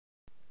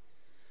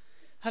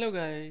Hello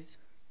guys,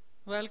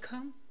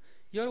 welcome.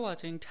 You're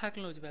watching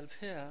Technology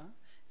Welfare.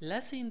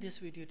 Let's see in this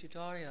video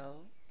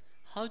tutorial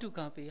how to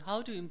copy,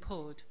 how to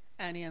import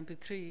any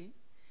mp3,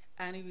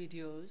 any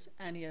videos,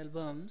 any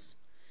albums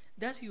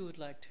that you would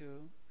like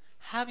to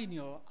have in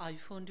your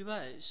iPhone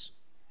device.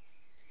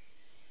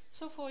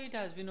 So for it,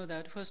 as we know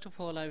that first of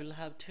all I will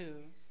have to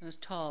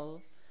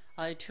install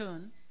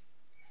iTunes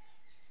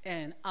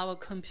in our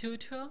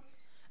computer,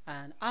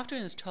 and after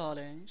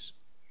installing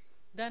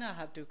then I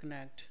have to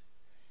connect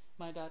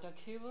my data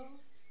cable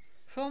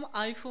from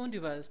iPhone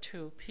device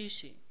to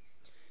PC.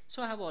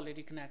 So I have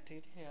already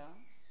connected here.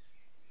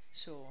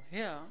 So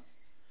here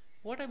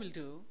what I will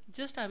do,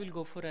 just I will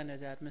go for an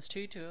as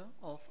administrator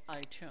of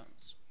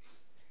iTunes.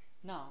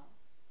 Now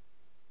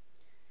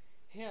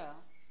here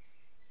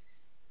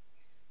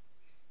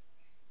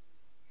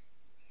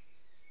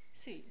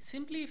see,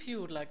 simply if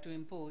you would like to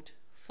import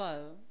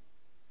file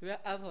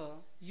wherever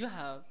you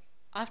have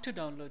after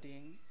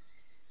downloading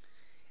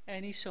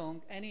any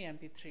song, any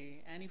mp3,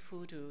 any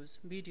photos,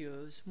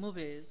 videos,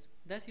 movies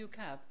that you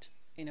kept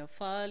in a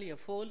file, a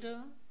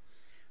folder,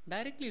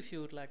 directly if you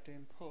would like to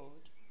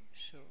import.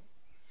 So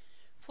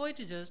for it,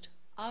 just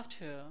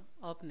after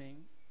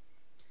opening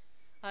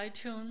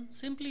iTunes,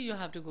 simply you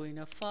have to go in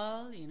a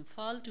file, in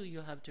file 2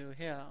 you have to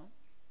here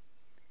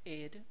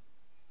add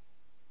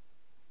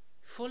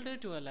folder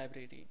to a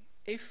library.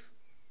 If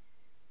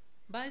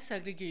by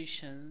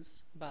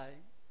segregations, by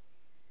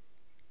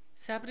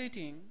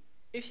separating,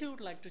 if you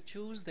would like to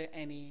choose the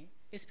any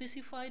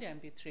specified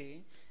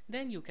mp3,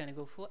 then you can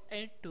go for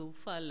add to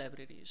file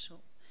library. So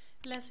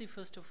let's see,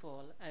 first of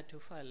all, add to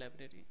file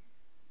library.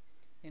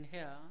 In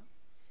here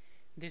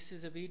this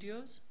is a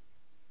videos,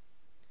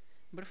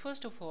 but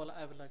first of all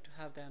I would like to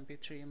have the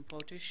mp3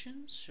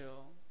 importation.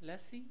 So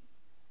let's see,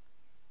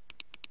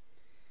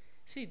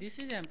 this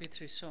is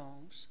mp3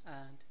 songs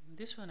and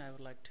this one I would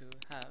like to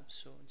have.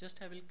 So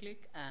just I will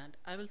click and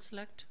I will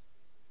select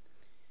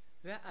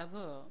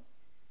wherever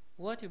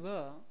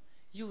whatever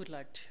you would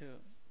like to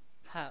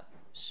have.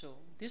 So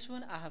this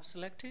one I have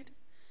selected.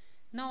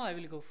 Now I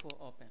will go for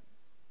open.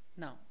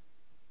 Now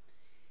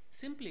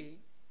simply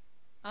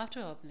after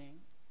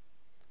opening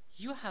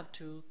you have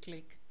to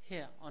click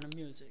here on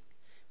music,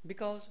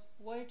 because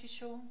why it is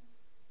show,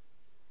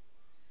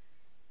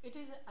 it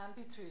is an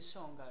mp3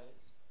 song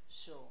guys.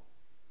 So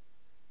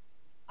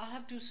I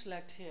have to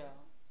select here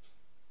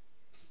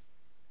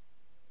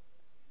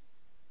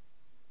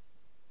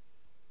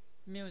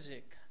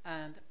music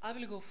and I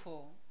will go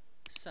for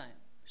sign.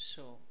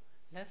 So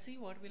let's see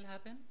what will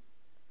happen.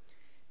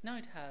 Now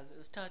it has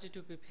started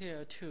to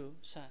prepare to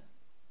sign.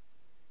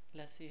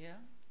 Let's see here,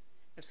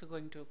 it's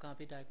going to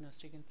copy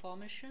diagnostic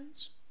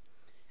informations,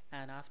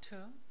 and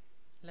after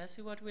let's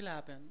see what will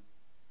happen.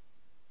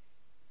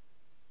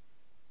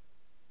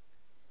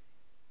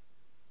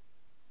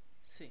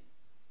 See,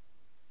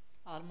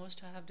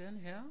 almost I have done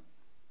here.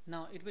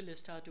 Now it will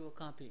start to a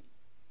copy.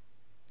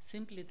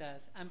 Simply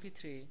that's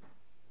mp3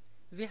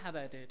 we have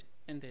added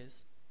in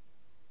this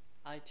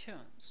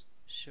iTunes.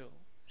 So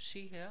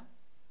see here.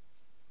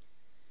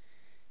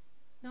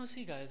 Now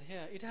see guys,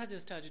 here it has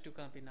started to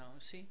copy now.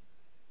 See,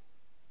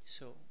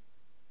 so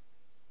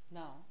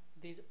now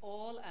these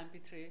all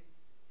mp3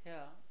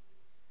 here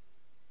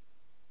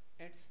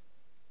it's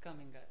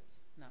coming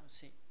guys. Now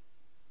see,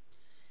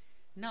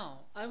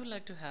 now I would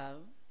like to have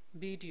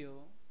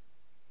video.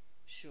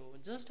 So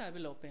just I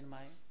will open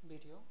my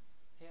video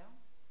here.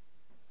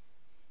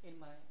 In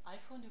my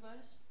iPhone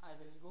device I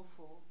will go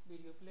for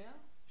video player.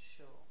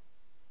 So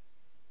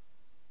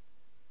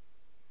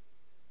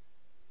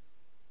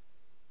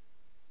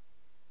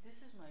this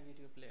is my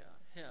video player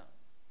here.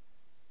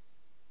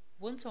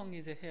 One song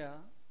is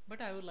here,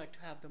 but I would like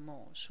to have the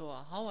more. So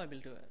how I will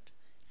do it?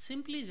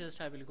 Simply just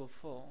I will go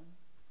for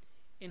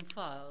in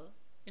file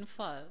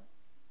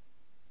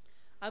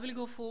I will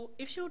go for,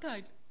 if you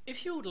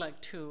would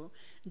like to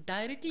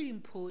directly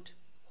import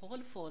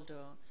whole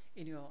folder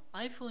in your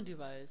iPhone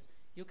device,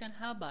 you can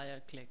have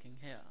by clicking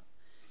here,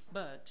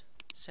 but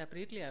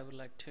separately I would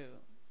like to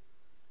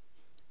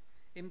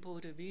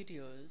import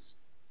videos,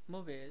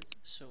 movies.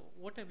 So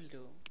what I will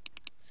do,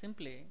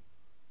 simply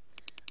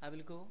I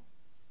will go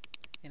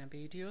in a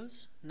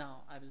videos.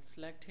 Now I will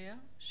select here.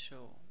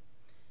 So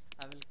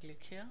I will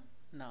click here.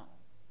 Now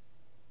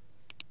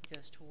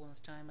just once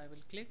time I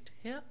will click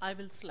here, I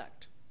will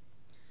select.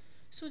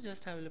 So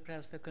just I will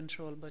press the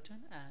control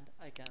button and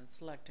I can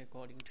select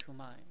according to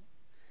my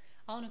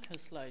own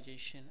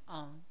customization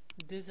on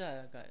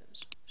desire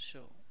guys.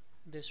 So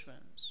this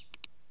ones,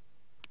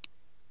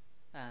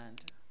 and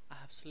I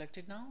have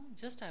selected. Now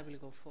just I will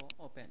go for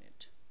open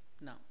it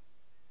now.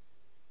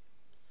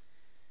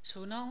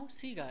 So now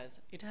see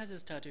guys, it has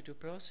started to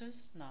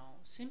process. Now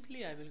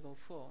simply I will go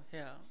for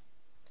here,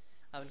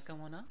 I will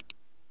come on a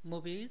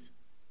movies,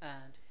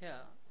 and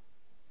here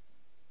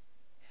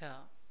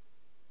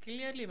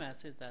clearly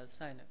message that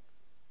sign up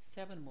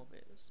 7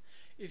 movies.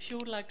 If you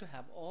would like to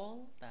have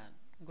all, then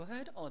go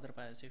ahead.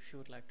 Otherwise if you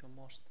would like to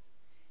most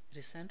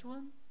recent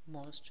one,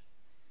 most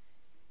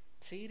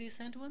 3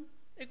 recent one,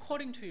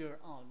 according to your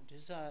own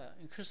desire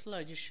and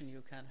crystallization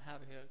you can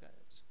have here,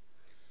 guys.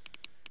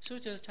 So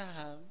just I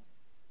have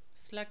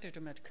select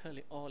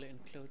automatically all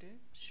included,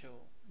 so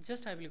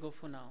just I will go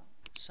for now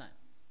sign.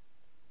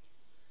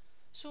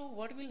 So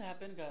what will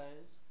happen,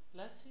 guys?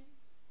 Let's see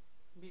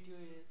video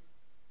is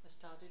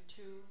started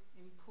to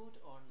input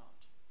or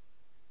not.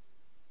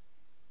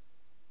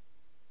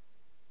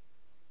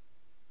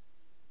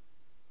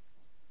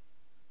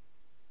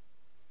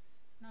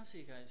 Now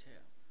see, guys,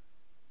 here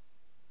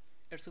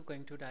it's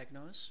going to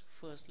diagnose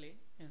firstly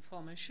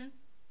information,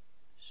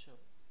 so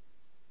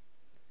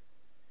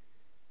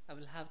I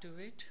will have to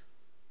wait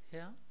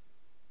here.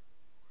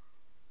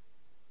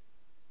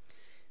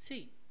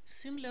 See,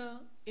 similar,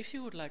 if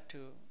you would like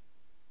to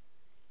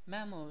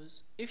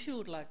memos, if you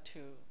would like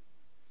to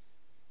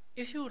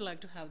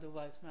have the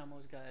voice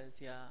memos,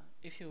 guys, yeah,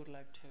 if you would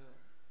like to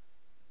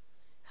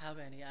have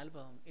any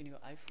album in your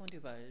iPhone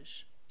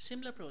device,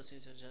 similar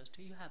procedure, just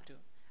you have to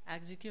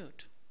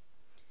execute,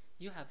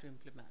 you have to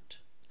implement,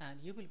 and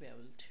you will be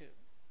able to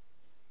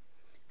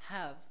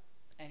have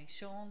any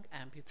song,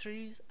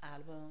 mp3s,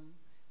 album,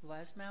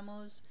 voice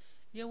memos,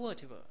 yeah,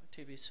 whatever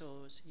TV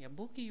shows, yeah,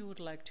 book you would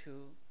like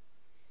to,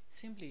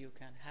 simply you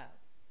can have.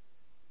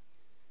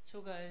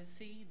 So guys,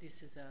 see,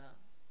 this is a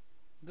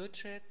good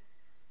trick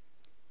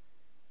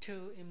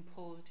to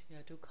import,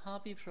 yeah, to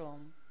copy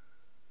from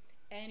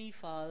any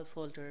file,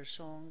 folder,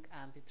 song,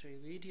 mp3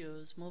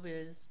 videos,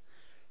 movies,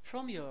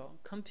 from your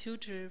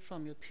computer,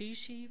 from your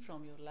PC,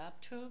 from your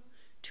laptop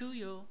to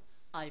your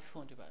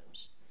iPhone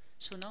device.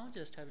 So now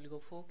just I will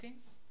go 4K.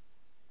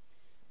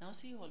 Now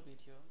see all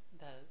video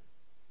that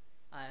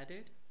I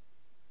added,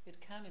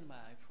 it came in my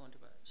iPhone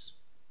device.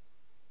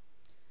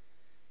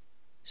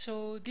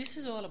 So this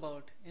is all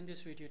about in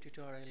this video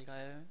tutorial,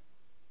 guys.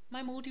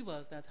 My motive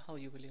was that how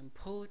you will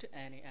import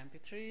any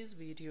mp3s,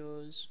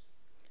 videos,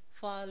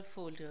 file,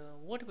 folder,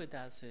 whatever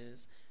that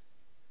is,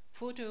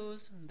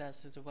 photos, that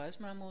is voice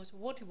memos,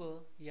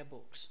 whatever, your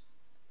books.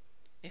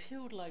 If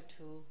you would like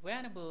to,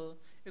 whenever,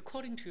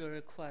 according to your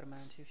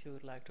requirement, if you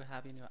would like to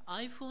have in your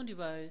iPhone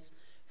device,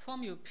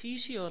 from your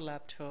PC or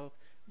laptop,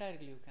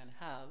 directly you can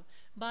have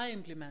by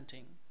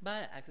implementing,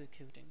 by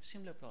executing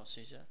similar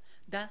procedure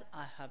that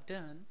I have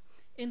done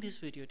in this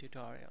video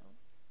tutorial.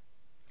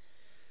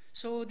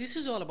 So this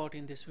is all about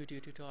in this video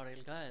tutorial,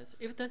 guys.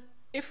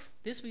 If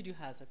this video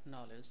has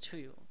acknowledged to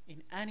you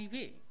in any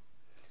way,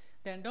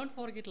 then don't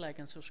forget like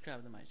and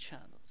subscribe to my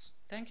channels.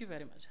 Thank you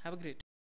very much. Have a great day.